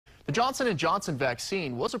The Johnson & Johnson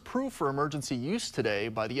vaccine was approved for emergency use today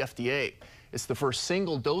by the FDA. It's the first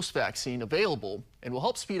single-dose vaccine available and will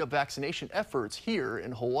help speed up vaccination efforts here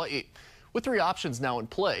in Hawaii. With 3 options now in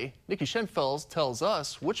play, Nikki Schenfeld tells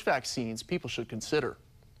us which vaccines people should consider.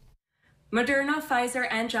 Moderna, Pfizer,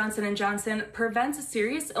 and Johnson & Johnson prevent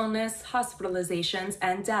serious illness, hospitalizations,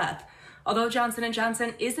 and death. Although Johnson &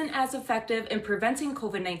 Johnson isn't as effective in preventing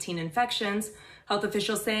COVID-19 infections, health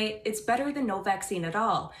officials say it's better than no vaccine at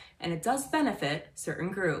all, and it does benefit certain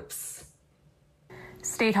groups.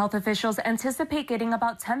 State health officials anticipate getting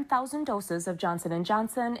about 10,000 doses of Johnson &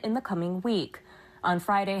 Johnson in the coming week. On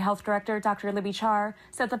Friday, Health Director Dr. Libby Char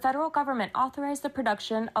said the federal government authorized the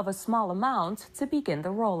production of a small amount to begin the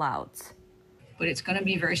rollout. But it's going to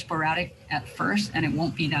be very sporadic at first, and it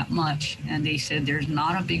won't be that much. And they said there's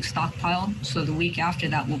not a big stockpile, so the week after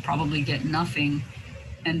that we'll probably get nothing.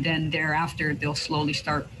 And then thereafter, they'll slowly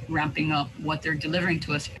start ramping up what they're delivering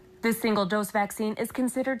to us. This single-dose vaccine is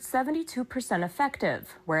considered 72%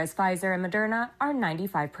 effective, whereas Pfizer and Moderna are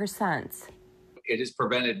 95%. It has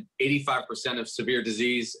prevented 85% of severe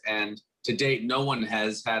disease, and to date, no one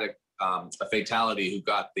has had a fatality who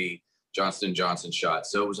got the Johnson & Johnson shot.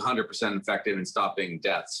 So it was 100% effective in stopping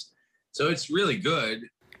deaths. So it's really good.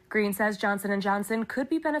 Green says Johnson & Johnson could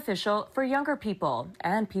be beneficial for younger people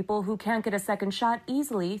and people who can't get a second shot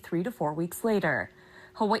easily 3 to 4 weeks later.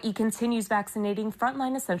 Hawaii continues vaccinating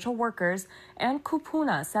frontline essential workers and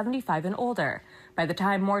kupuna 75 and older. By the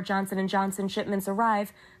time more Johnson & Johnson shipments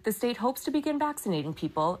arrive, the state hopes to begin vaccinating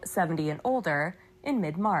people 70 and older in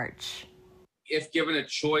mid-March. If given a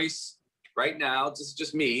choice right now, this is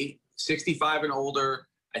just me, 65 and older,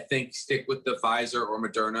 I think stick with the Pfizer or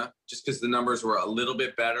Moderna just because the numbers were a little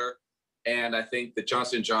bit better. And I think that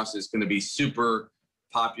Johnson & Johnson is going to be super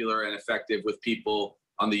popular and effective with people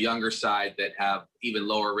on the younger side that have even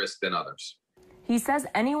lower risk than others. He says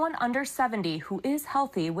anyone under 70 who is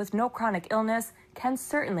healthy with no chronic illness can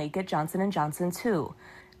certainly get Johnson & Johnson too.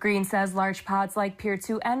 Green says large pods like Pier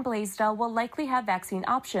 2 and Blaisdell will likely have vaccine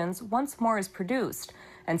options once more is produced,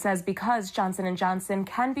 and says because Johnson & Johnson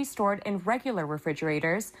can be stored in regular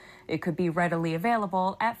refrigerators, it could be readily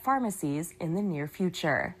available at pharmacies in the near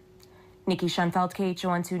future. Nikki Schenfeld,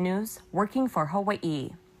 KHON2 News, working for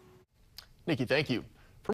Hawaii. Nikki, thank you.